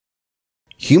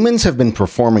Humans have been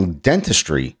performing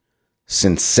dentistry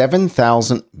since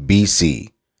 7000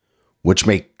 BC, which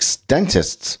makes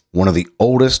dentists one of the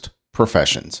oldest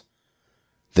professions.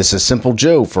 This is Simple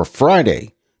Joe for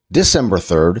Friday, December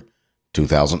 3rd,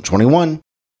 2021.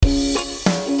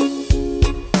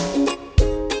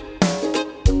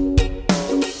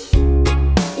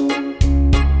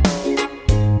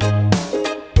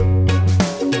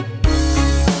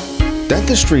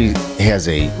 Dentistry has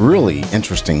a really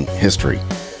interesting history.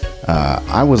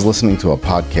 I was listening to a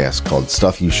podcast called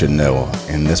Stuff You Should Know,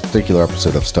 in this particular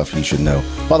episode of Stuff You Should Know.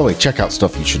 By the way, check out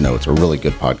Stuff You Should Know. It's a really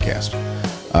good podcast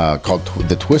called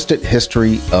The Twisted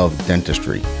History of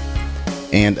Dentistry.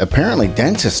 And apparently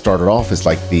dentists started off as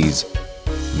like these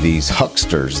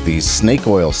hucksters, these snake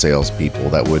oil salespeople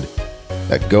that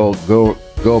go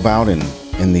about in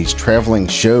these traveling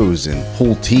shows and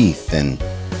pull teeth, and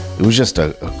it was just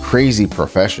a crazy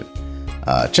profession.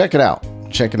 Check it out.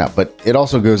 But it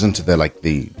also goes into the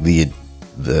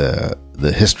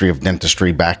history of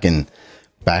dentistry back in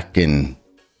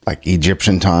like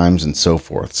Egyptian times and so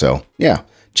forth. So yeah,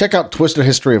 check out Twisted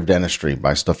History of Dentistry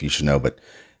by Stuff You Should Know. But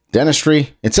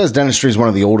dentistry, it says dentistry is one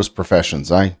of the oldest professions.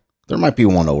 There might be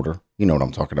one older. You know what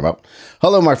I'm talking about.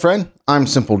 Hello, my friend. I'm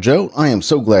Simple Joe. I am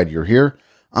so glad you're here.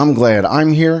 I'm glad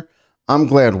I'm here. I'm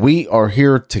glad we are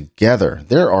here together.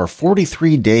 There are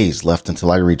 43 days left until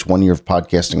I reach 1 year of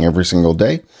podcasting every single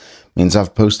day. Means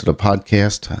I've posted a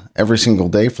podcast every single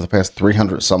day for the past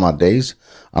 300 some odd days.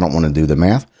 I don't want to do the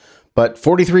math, but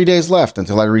 43 days left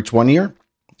until I reach 1 year.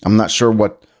 I'm not sure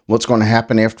what's going to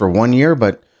happen after 1 year,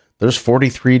 but there's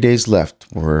 43 days left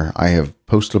where I have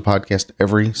posted a podcast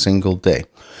every single day.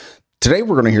 Today,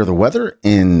 we're going to hear the weather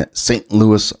in St.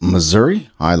 Louis, Missouri.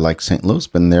 I like St. Louis,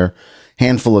 been there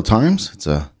handful of times. It's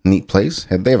a neat place.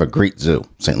 They have a great zoo,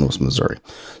 St. Louis, Missouri.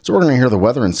 So we're going to hear the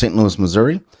weather in St. Louis,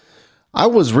 Missouri. I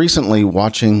was recently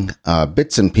watching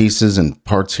bits and pieces and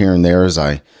parts here and there as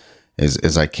I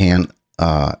can,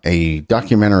 a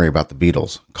documentary about the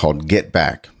Beatles called Get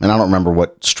Back. And I don't remember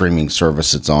what streaming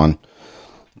service it's on,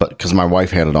 but because my wife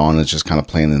had it on, it's just kind of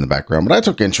playing in the background. But I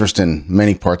took interest in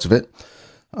many parts of it.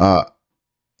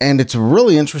 And it's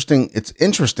really interesting. It's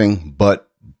interesting, but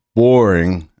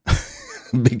boring.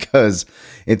 Because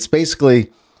it's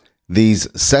basically these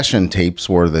session tapes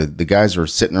where the guys are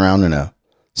sitting around in a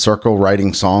circle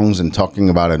writing songs and talking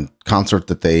about a concert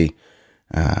that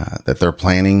they're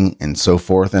planning and so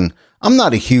forth. And I'm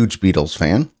not a huge Beatles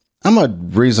fan. I'm a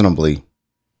reasonably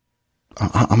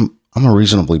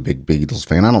big Beatles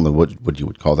fan. I don't know what you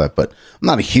would call that, but I'm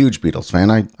not a huge Beatles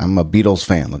fan. I'm a Beatles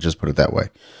fan. Let's just put it that way.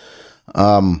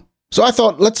 So I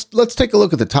thought let's take a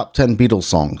look at the top 10 Beatles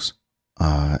songs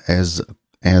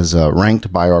as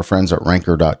ranked by our friends at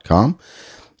ranker.com.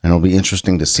 And it'll be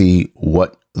interesting to see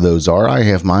what those are. I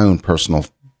have my own personal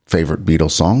favorite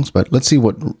Beatles songs, but let's see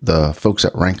what the folks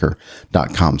at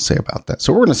ranker.com say about that.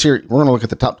 So we're going to look at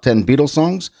the top 10 Beatles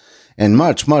songs and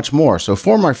much, much more. So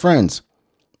for my friends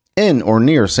in or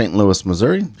near St. Louis,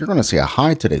 Missouri, you're going to see a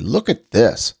high today. Look at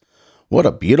this. What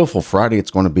a beautiful Friday it's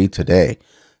going to be today.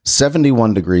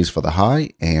 71 degrees for the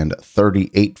high and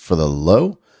 38 for the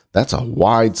low. That's a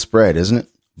wide spread, isn't it?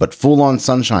 But full-on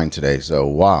sunshine today, so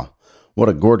wow. What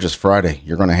a gorgeous Friday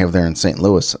you're going to have there in St.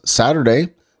 Louis.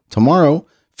 Saturday, tomorrow,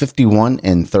 51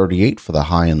 and 38 for the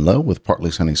high and low with partly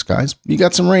sunny skies. You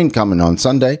got some rain coming on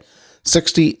Sunday,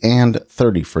 60 and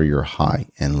 30 for your high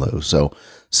and low. So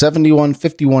 71,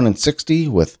 51, and 60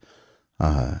 with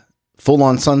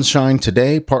full-on sunshine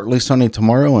today, partly sunny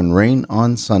tomorrow, and rain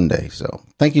on Sunday. So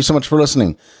thank you so much for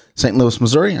listening, St. Louis,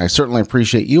 Missouri. I certainly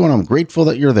appreciate you, and I'm grateful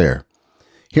that you're there.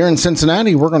 Here in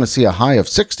Cincinnati, we're going to see a high of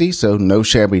 60, so no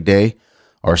shabby day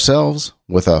ourselves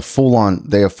with a full-on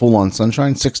day of full-on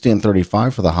sunshine, 60 and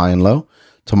 35 for the high and low.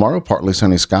 Tomorrow, partly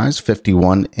sunny skies,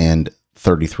 51 and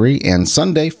 33, and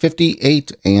Sunday,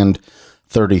 58 and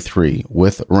 33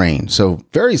 with rain. So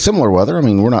very similar weather. I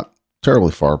mean, we're not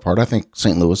terribly far apart. I think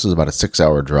St. Louis is about a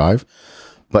 6-hour drive,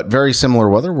 but very similar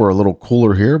weather. We're a little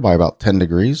cooler here by about 10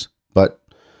 degrees, but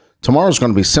tomorrow's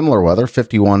going to be similar weather,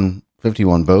 51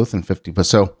 both and 50.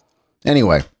 So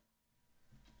anyway,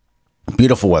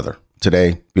 beautiful weather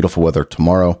today, beautiful weather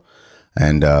tomorrow,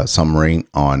 and some rain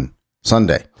on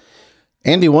Sunday.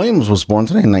 Andy Williams was born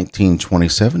today in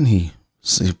 1927.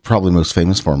 He's probably most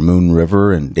famous for Moon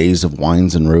River and Days of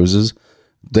Wine and Roses.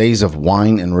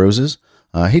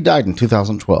 He died in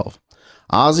 2012.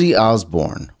 Ozzy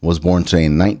Osbourne was born today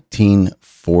in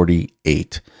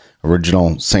 1948.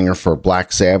 Original singer for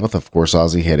Black Sabbath. Of course,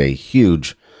 Ozzy had a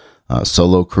huge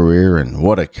solo career, and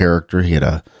what a character. He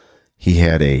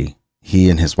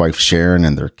and his wife Sharon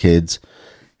and their kids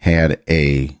had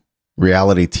a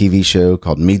reality TV show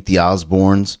called Meet the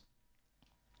Osbournes.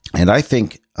 And I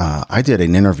think I did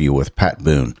an interview with Pat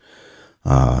Boone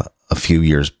a few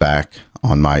years back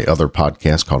on my other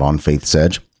podcast called On Faith's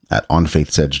Edge at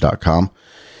onfaithsedge.com.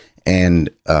 And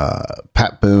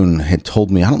Pat Boone had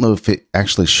told me, I don't know if it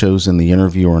actually shows in the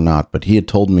interview or not, but he had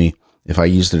told me if I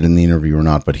used it in the interview or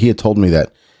not, but he had told me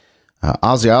that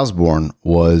Ozzy Osbourne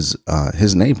was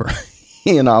his neighbor.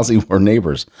 He and Ozzy were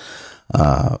neighbors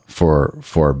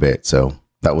for a bit. So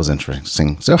that was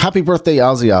interesting. So happy birthday,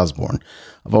 Ozzy Osbourne.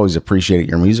 I've always appreciated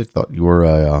your music. Thought you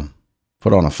were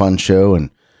put on a fun show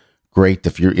and great.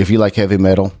 If you like heavy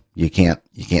metal, you can't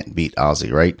beat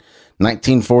Ozzy, right?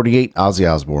 1948,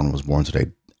 Ozzy Osbourne was born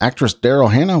today. Actress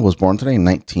Daryl Hannah was born today in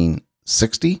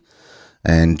 1960.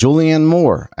 And Julianne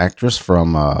Moore, actress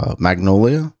from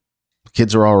Magnolia,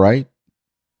 Kids Are All Right,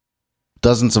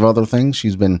 dozens of other things.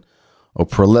 She's been a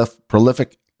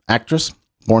prolific actress,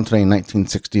 born today in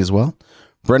 1960 as well.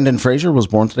 Brendan Fraser was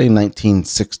born today in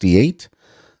 1968.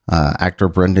 Actor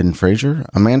Brendan Fraser.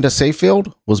 Amanda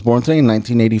Seyfield was born today in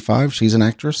 1985. She's an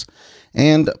actress.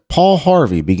 And Paul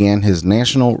Harvey began his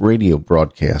national radio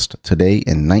broadcast today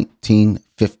in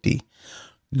 1950.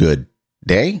 Good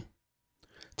day.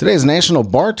 Today is National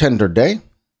Bartender Day.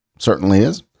 Certainly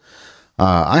is.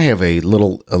 I have a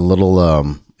little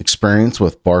experience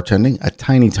with bartending, a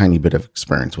tiny bit of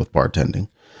experience with bartending.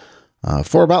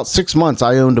 For about 6 months,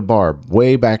 I owned a bar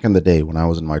way back in the day when I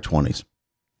was in my 20s.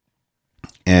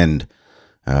 And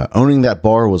owning that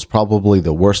bar was probably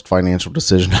the worst financial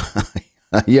decision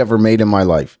I ever made in my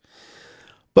life.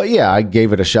 But yeah, I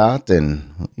gave it a shot,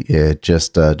 and it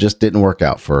just didn't work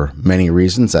out for many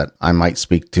reasons that I might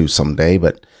speak to someday.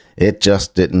 But it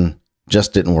just didn't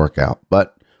work out.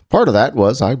 But part of that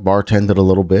was I bartended a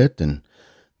little bit and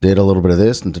did a little bit of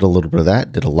this and did a little bit of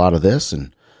that, did a lot of this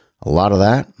and a lot of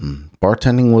that. And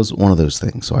bartending was one of those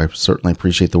things. So I certainly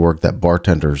appreciate the work that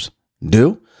bartenders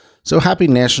do. So happy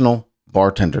National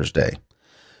Bartenders Day.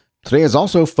 Today is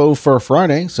also Faux Fur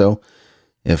Friday. So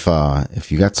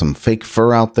if you got some fake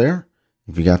fur out there,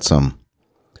 if you got some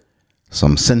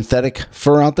synthetic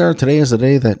fur out there, today is the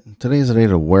day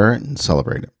to wear it and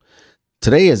celebrate it.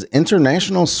 Today is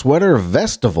International Sweater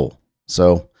Vestival.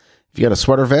 So if you got a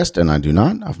sweater vest, and I do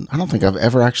not, I don't think I've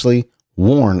ever actually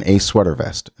worn a sweater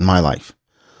vest in my life.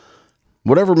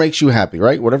 Whatever makes you happy,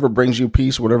 right? Whatever brings you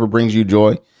peace, whatever brings you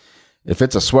joy. If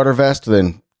it's a sweater vest,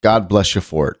 then God bless you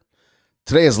for it.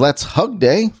 Today is Let's Hug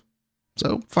Day.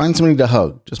 So find somebody to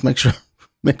hug. Just make sure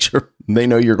they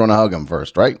know you're going to hug them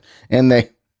first, right? And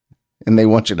they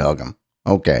want you to hug them.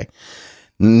 Okay.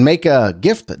 Make a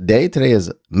Gift Day. Today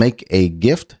is Make a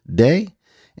Gift Day.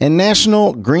 And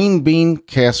National Green Bean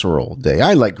Casserole Day.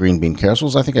 I like green bean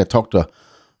casseroles. I think I talked a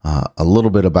little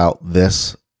bit about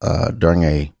this during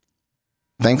a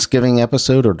Thanksgiving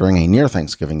episode or during a near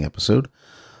Thanksgiving episode.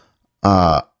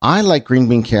 I like green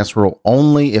bean casserole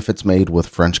only if it's made with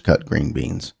French cut green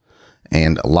beans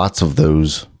and lots of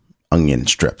those onion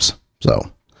strips.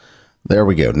 So there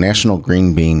we go. National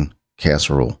Green Bean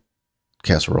Casserole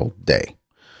Day.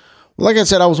 Like I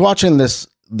said, I was watching this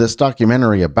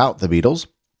documentary about the Beatles,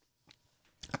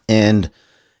 and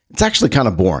it's actually kind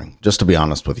of boring, just to be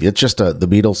honest with you. It's just the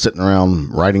Beatles sitting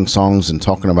around writing songs and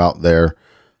talking about them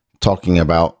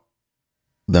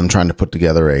trying to put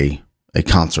together a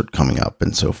concert coming up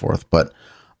and so forth. But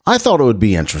I thought it would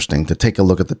be interesting to take a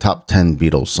look at the top 10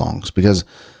 Beatles songs, because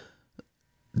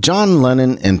John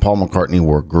Lennon and Paul McCartney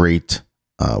were great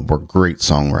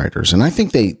songwriters. And I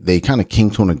think they kind of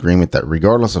came to an agreement that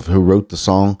regardless of who wrote the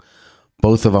song,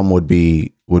 both of them would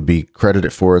be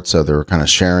credited for it. So they're kind of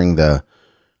sharing the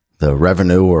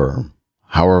revenue, or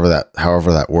however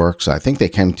that works. I think they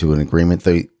came to an agreement.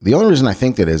 The only reason I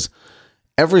think that is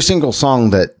every single song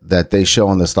that they show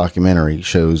on this documentary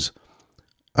shows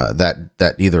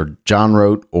that either John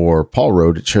wrote or Paul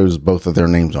wrote. It shows both of their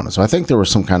names on it. So I think there was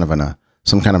some kind of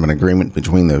an agreement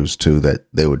between those two that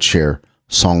they would share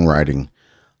songwriting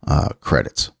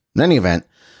credits. In any event,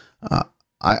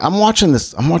 I'm watching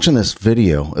this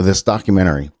video, this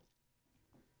documentary,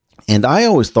 and I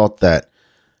always thought that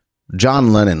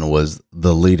John Lennon was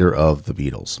the leader of the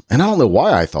Beatles. And I don't know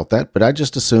why I thought that, but I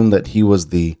just assumed that he was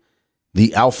the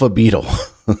alpha Beatle,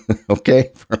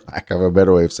 okay, for lack of a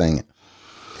better way of saying it.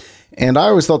 And I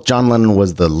always thought John Lennon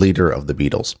was the leader of the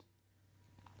Beatles.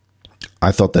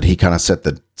 I thought that he kind of set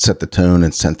the tone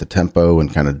and set the tempo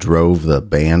and kind of drove the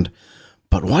band.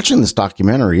 But watching this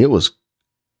documentary,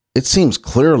 it seems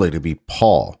clearly to be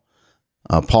Paul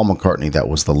McCartney that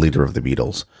was the leader of the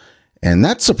Beatles. And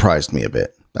that surprised me a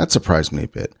bit.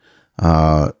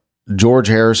 George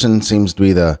Harrison seems to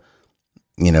be the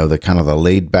kind of the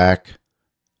laid back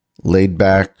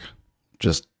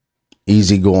just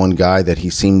easygoing guy that he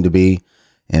seemed to be.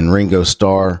 And Ringo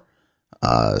Starr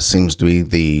seems to be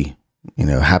the,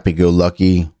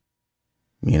 happy-go-lucky.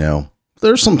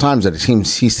 There's some times that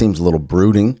he seems a little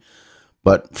brooding,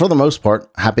 but for the most part,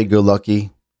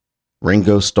 happy-go-lucky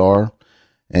Ringo Starr.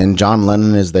 And John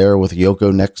Lennon is there with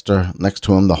Yoko next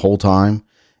to him the whole time.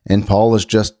 And Paul is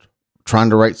just trying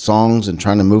to write songs and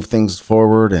trying to move things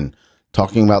forward and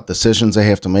talking about decisions they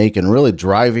have to make and really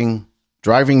driving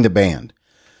the band.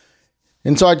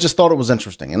 And so I just thought it was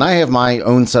interesting. And I have my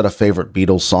own set of favorite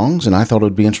Beatles songs, and I thought it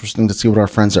would be interesting to see what our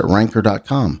friends at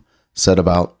Ranker.com said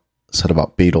about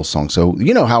Beatles songs. So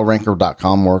you know how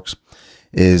Ranker.com works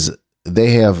is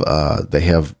they have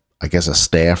I guess a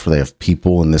staff, or they have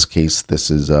people. In this case, this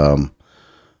is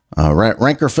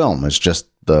Ranker Film is just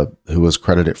who was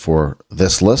credited for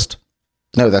this list.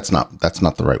 No, that's not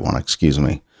the right one. Excuse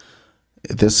me.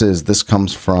 This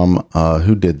comes from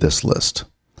who did this list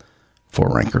for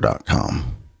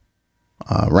Ranker.com?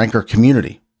 Ranker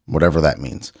Community, whatever that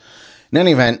means. In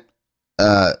any event,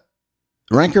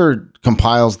 Ranker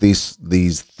compiles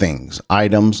these things,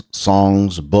 items,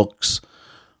 songs, books,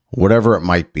 whatever it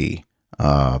might be,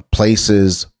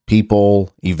 places,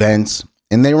 people, events,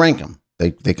 and they rank them.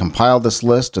 They compile this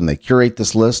list and they curate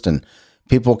this list, and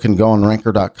people can go on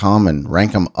Ranker.com and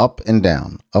rank them up and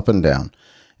down.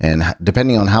 And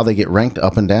depending on how they get ranked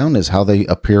up and down is how they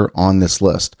appear on this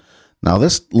list. Now,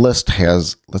 this list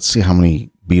has, let's see how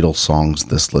many Beatles songs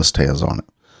this list has on it.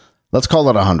 Let's call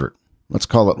it 100. Let's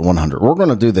call it 100. We're going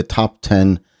to do the top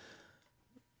 10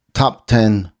 best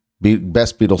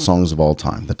Beatles songs of all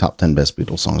time. The top 10 best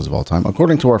Beatles songs of all time,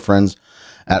 according to our friends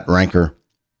at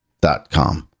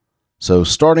Ranker.com. So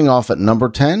starting off at number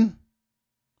 10,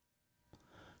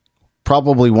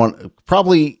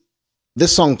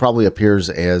 this song probably appears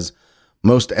as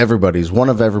one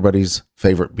of everybody's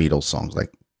favorite Beatles songs.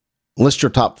 Like, list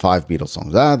your top 5 Beatles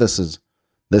songs. This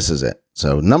is it.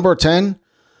 So number 10,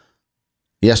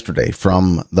 Yesterday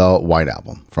from the White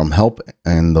Album, from Help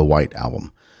and the White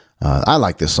Album. I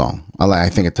like this song. I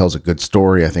think it tells a good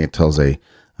story. I think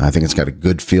it's got a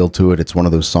good feel to it. It's one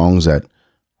of those songs that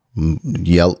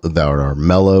are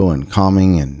mellow and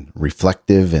calming and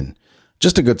reflective, and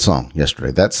just a good song.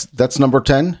 Yesterday. That's number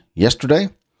 10. Yesterday.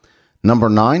 Number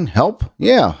 9. Help.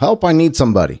 Yeah, Help. I Need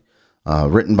Somebody.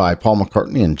 Written by Paul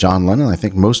McCartney and John Lennon. I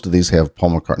think most of these have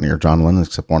Paul McCartney or John Lennon,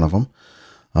 except one of them.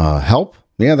 Help.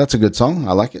 Yeah, that's a good song.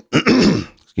 I like it.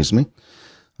 Excuse me.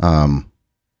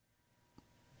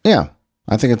 Yeah,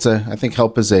 I think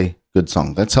Help is a good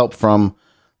song. That's Help from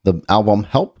the album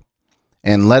Help.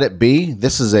 And Let It Be.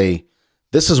 This is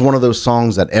one of those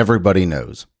songs that everybody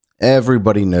knows.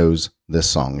 Everybody knows this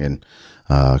song. And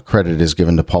credit is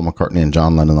given to Paul McCartney and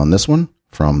John Lennon on this one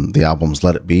from the albums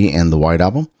Let It Be and the White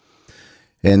Album.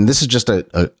 And this is just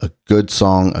a good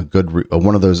song,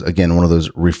 one of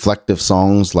those reflective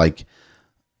songs like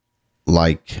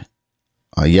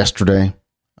Yesterday.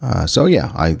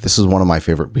 This is one of my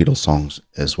favorite Beatles songs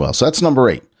as well. So that's number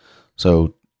 8.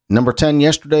 So number 10,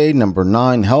 Yesterday. Number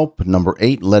 9, Help. Number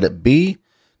 8, Let It Be.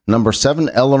 Number 7,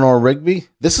 Eleanor Rigby.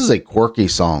 This is a quirky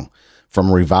song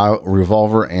from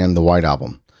Revolver and the White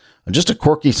Album. Just a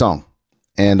quirky song.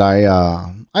 And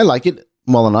I like it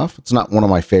well enough. It's not one of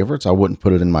my favorites. I wouldn't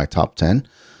put it in my top 10.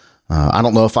 I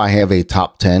don't know if I have a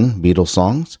top 10 Beatles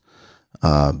songs,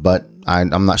 but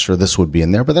I'm not sure this would be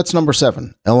in there. But that's number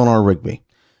 7, Eleanor Rigby.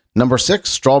 Number 6,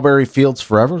 Strawberry Fields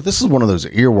Forever. This is one of those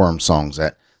earworm songs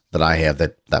that I have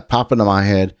that pop into my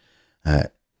head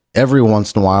every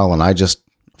once in a while, and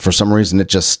for some reason, it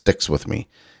just sticks with me.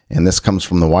 And this comes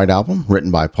from the White Album, written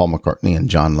by Paul McCartney and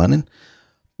John Lennon.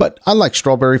 But I like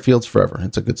Strawberry Fields Forever.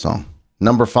 It's a good song.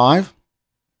 Number 5,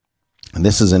 and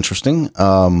this is interesting.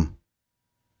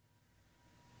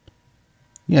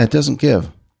 It doesn't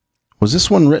give. Was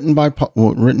this one written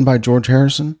by George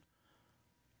Harrison?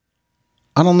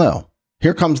 I don't know.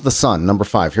 Here Comes the Sun, number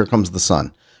 5. Here Comes the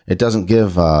Sun. It doesn't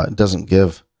give.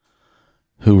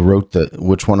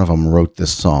 Which one of them wrote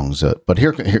this song. But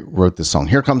here wrote this song.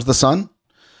 Here Comes the Sun.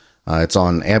 It's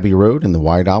on Abbey Road in the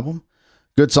White Album.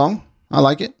 Good song. I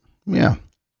like it. Yeah,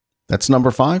 that's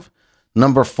number 5.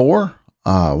 Number 4.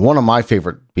 One of my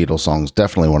favorite Beatles songs.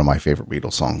 Definitely one of my favorite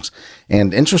Beatles songs.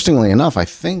 And interestingly enough, I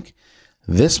think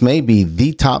this may be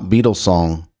the top Beatles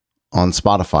song on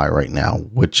Spotify right now,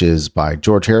 which is by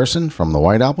George Harrison from the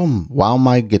White Album, While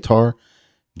My Guitar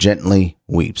Gently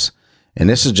Weeps. And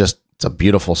this is it's a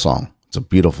beautiful song. It's a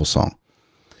beautiful song.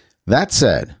 That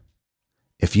said,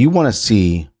 if you want to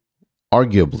see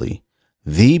arguably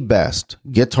the best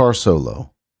guitar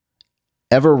solo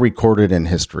ever recorded in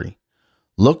history,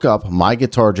 look up My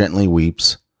Guitar Gently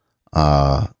Weeps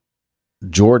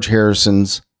George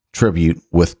Harrison's tribute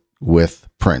with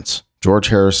Prince. George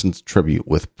Harrison's tribute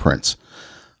with Prince.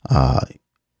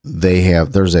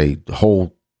 There's a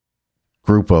whole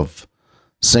group of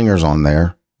singers on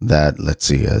there that, let's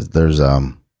see, there's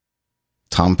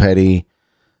Tom Petty,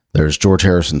 there's George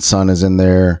Harrison's son is in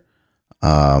there.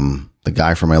 The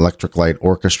guy from Electric Light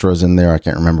Orchestra is in there. I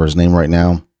can't remember his name right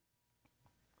now.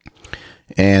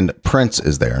 And Prince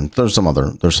is there. And there's some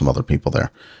other people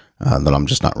there that I'm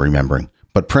just not remembering.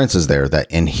 But Prince is there,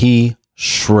 and he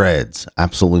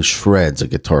absolutely shreds a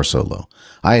guitar solo.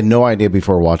 I had no idea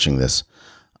before watching this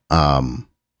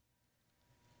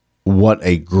what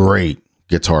a great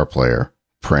guitar player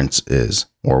Prince is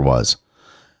or was.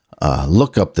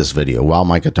 Look up this video, While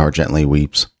My Guitar Gently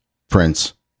Weeps,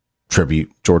 Prince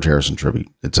tribute, George Harrison tribute.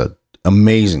 It's an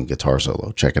amazing guitar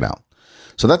solo. Check it out.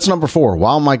 So that's number 4,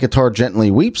 While My Guitar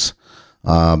Gently Weeps,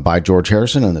 by George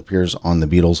Harrison, and appears on the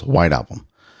Beatles' White Album.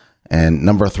 And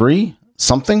number 3,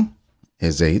 Something,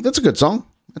 that's a good song.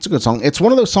 It's a good song. It's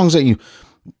one of those songs that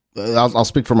I'll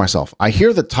speak for myself. I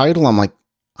hear the title, I'm like,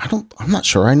 I'm not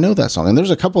sure I know that song. And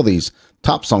there's a couple of these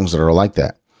top songs that are like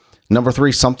that. Number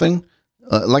 3, Something.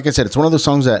 Like I said, it's one of those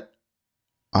songs that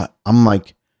I'm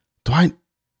like, do I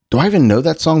even know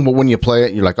that song? But when you play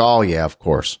it, you're like, oh yeah, of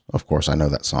course, I know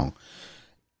that song.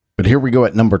 But here we go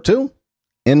at number 2,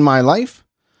 In My Life,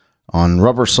 on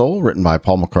Rubber Soul, written by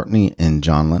Paul McCartney and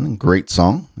John Lennon. Great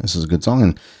song. This is a good song.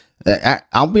 And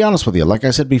I'll be honest with you, like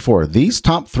I said before, these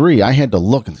top 3, I had to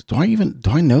look and do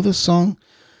I know this song?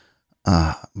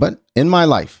 But In My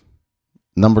Life,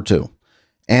 number 2.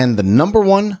 And the number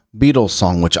 1 Beatles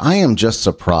song, which I am just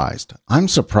surprised. I'm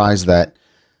surprised that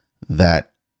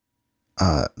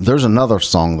there's another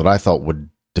song that I thought would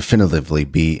definitively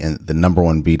be in the number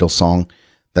 1 Beatles song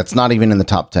that's not even in the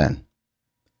top 10.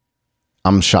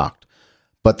 I'm shocked.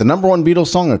 But the number 1 Beatles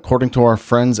song, according to our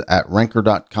friends at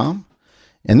Ranker.com,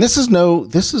 and this is no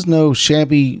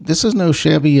shabby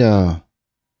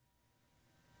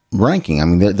ranking. I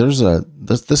mean, this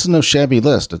is no shabby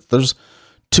list. There's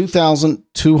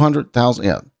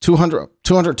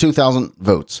 202,000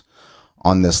 votes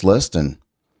on this list, and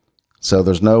so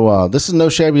there's no. This is no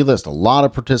shabby list. A lot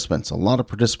of participants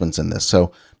in this.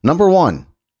 So number 1,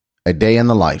 A Day in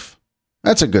the Life.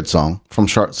 That's a good song from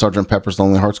Sgt. Pepper's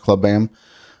Lonely Hearts Club Band.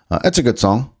 It's a good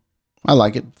song. I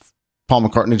like it. Paul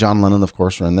McCartney, John Lennon, of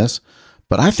course, are in this.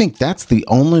 But I think that's the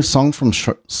only song from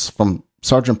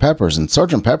Sgt. Pepper's, and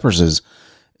Sgt. Pepper's is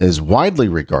widely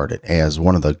regarded as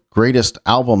one of the greatest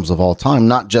albums of all time.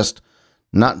 Not just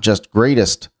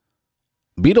greatest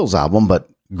Beatles album, but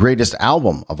greatest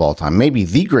album of all time. Maybe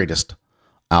the greatest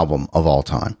album of all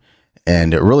time.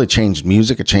 And it really changed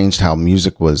music. It changed how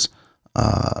music was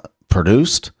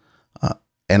produced.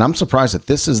 And I'm surprised that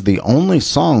this is the only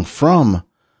song from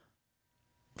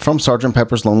Sgt.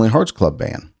 Pepper's Lonely Hearts Club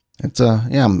Band. It's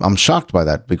I'm shocked by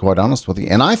that, to be quite honest with you.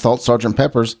 And I thought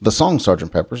the song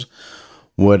Sgt. Pepper's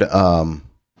would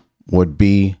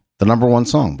be the number 1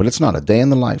 song, but it's not. A Day in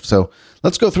the Life. So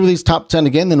let's go through these top 10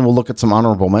 again, then we'll look at some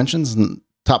honorable mentions and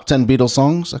top 10 Beatles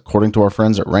songs, according to our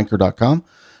friends at Ranker.com.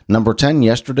 Number 10,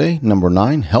 Yesterday. Number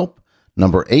 9, Help.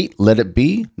 Number 8, Let It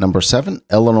Be. Number 7,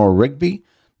 Eleanor Rigby.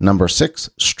 Number 6,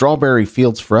 Strawberry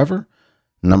Fields Forever.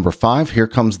 Number 5, Here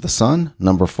Comes the Sun.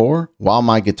 Number 4, While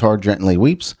My Guitar Gently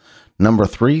Weeps. Number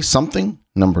 3, Something.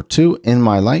 Number 2, In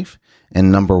My Life.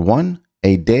 And number 1,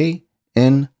 A Day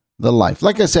in the Life.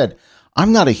 Like I said,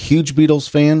 I'm not a huge Beatles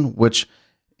fan, which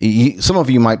some of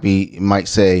you might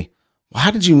say, well,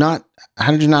 how did you not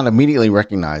immediately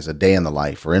recognize A Day in the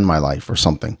Life or In My Life or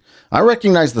something? I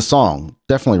recognize the song,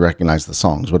 definitely recognize the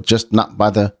songs, but just not by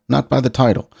the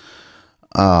title.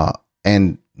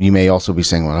 And you may also be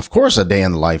saying, well, of course, A Day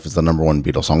in the Life is the number 1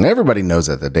 Beatles song. Everybody knows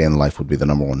that A Day in the Life would be the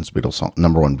number 1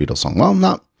 Beatles song. Well,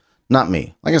 not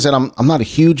me. Like I said, I'm not a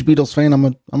huge Beatles fan.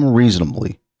 I'm a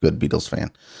reasonably good Beatles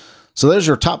fan. So there's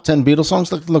your top 10 Beatles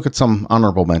songs. Let's look at some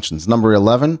honorable mentions. Number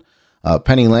 11,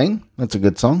 Penny Lane. That's a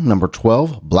good song. Number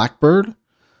 12, Blackbird.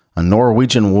 A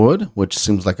Norwegian Wood, which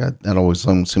that always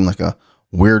seemed like a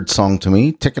weird song to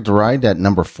me. Ticket to Ride at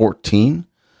number 14.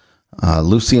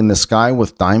 Lucy in the Sky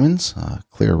with Diamonds.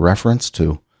 Clear reference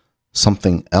to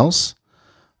something else.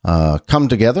 Come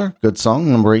Together. Good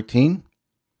song. Number 18.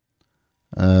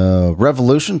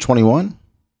 Revolution 21.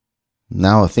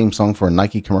 Now a theme song for a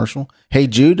Nike commercial. Hey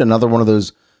Jude, another one of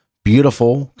those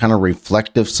beautiful, kind of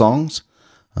reflective songs.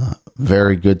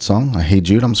 Very good song. Hey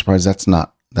Jude, I'm surprised that's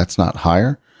not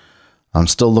higher. I'm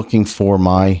still looking for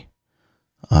my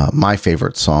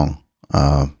favorite song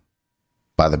by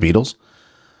the Beatles.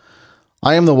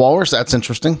 I Am the Walrus. That's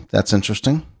interesting.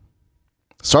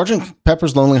 Sgt.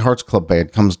 Pepper's Lonely Hearts Club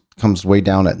Band comes comes way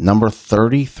down at number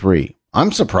 33.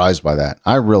 I'm surprised by that.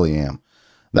 I really am.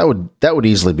 That would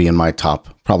easily be in my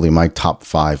probably my top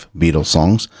 5 Beatles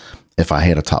songs, if I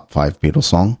had a top 5 Beatles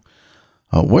song.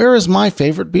 Where is my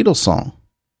favorite Beatles song?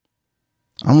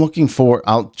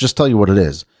 I'll just tell you what it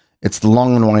is. It's The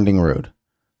Long and Winding Road.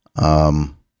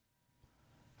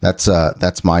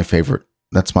 That's my favorite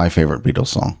Beatles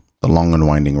song, The Long and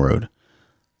Winding Road.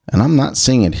 And I'm not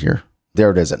seeing it here.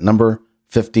 There it is at number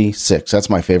 56. That's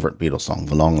my favorite Beatles song,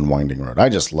 The Long and Winding Road. I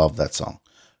just love that song.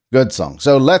 Good song.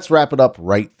 So let's wrap it up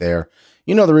right there.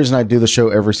 You know, the reason I do the show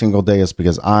every single day is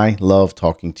because I love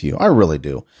talking to you. I really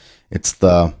do. It's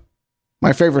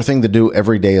my favorite thing to do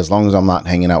every day, as long as I'm not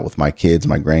hanging out with my kids,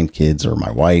 my grandkids, or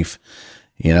my wife,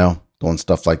 doing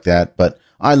stuff like that. But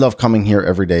I love coming here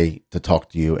every day to talk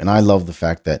to you. And I love the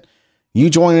fact that you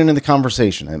join in the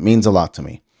conversation. It means a lot to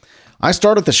me. I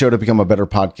started the show to become a better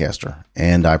podcaster,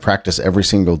 and I practice every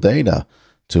single day to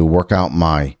work out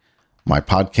my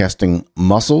podcasting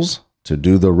muscles, to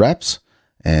do the reps,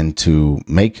 and to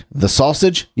make the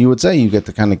sausage. You would say you get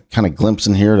the kind of glimpse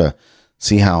in here to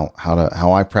see how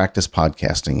I practice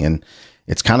podcasting, and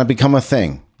it's kind of become a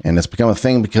thing, and it's become a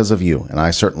thing because of you, and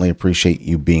I certainly appreciate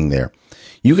you being there.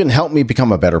 You can help me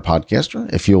become a better podcaster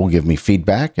if you will give me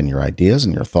feedback and your ideas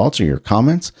and your thoughts or your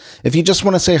comments. If you just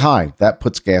want to say hi, that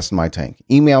puts gas in my tank.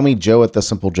 Email me,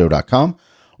 joe@thesimplejoe.com,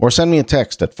 or send me a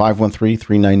text at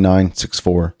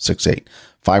 513-399-6468.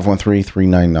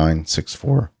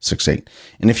 513-399-6468.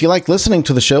 And if you like listening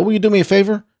to the show, will you do me a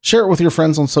favor? Share it with your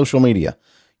friends on social media.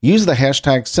 Use the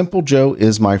hashtag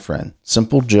 #SimpleJoeIsMyFriend.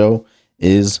 Simple Joe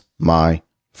is my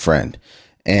friend.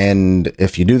 And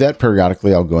if you do that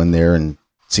periodically, I'll go in there and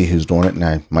see who's doing it, and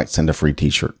I might send a free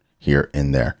t-shirt here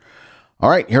and there. All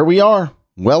right, here we are.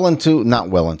 Beginning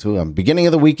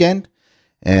of the weekend,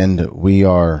 and we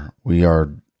are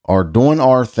doing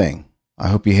our thing. I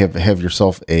hope you have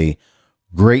yourself a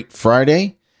great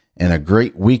Friday and a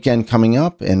great weekend coming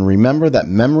up. And remember that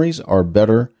memories are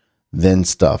better than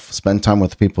stuff. Spend time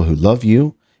with the people who love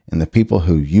you and the people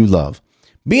who you love.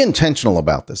 Be intentional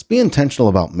about this. Be intentional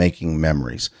about making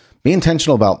memories. Be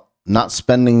intentional about not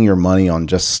spending your money on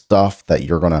just stuff that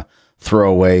you're going to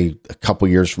throw away a couple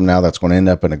years from now that's going to end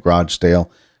up in a garage sale.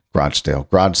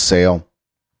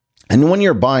 And when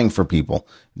you're buying for people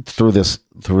through this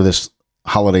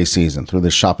holiday season, through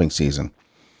this shopping season,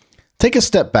 take a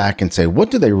step back and say, what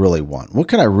do they really want? What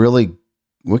can I really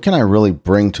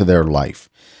bring to their life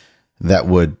that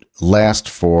would last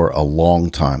for a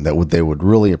long time, they would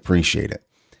really appreciate it?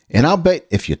 And I'll bet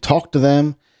if you talk to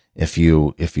them, if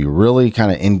you really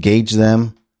kind of engage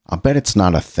them, I'll bet it's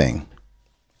not a thing.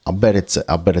 I'll bet it's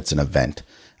an event.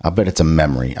 I'll bet it's a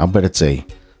memory. I'll bet it's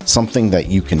something that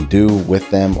you can do with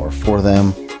them or for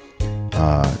them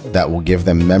that will give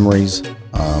them memories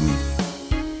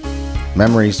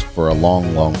for a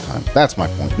long, long time. That's my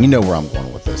point. You know where I'm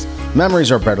going with this.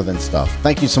 Memories are better than stuff.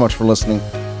 Thank you so much for listening.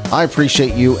 I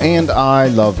appreciate you and I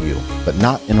love you, but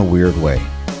not in a weird way.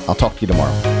 I'll talk to you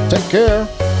tomorrow. Take care.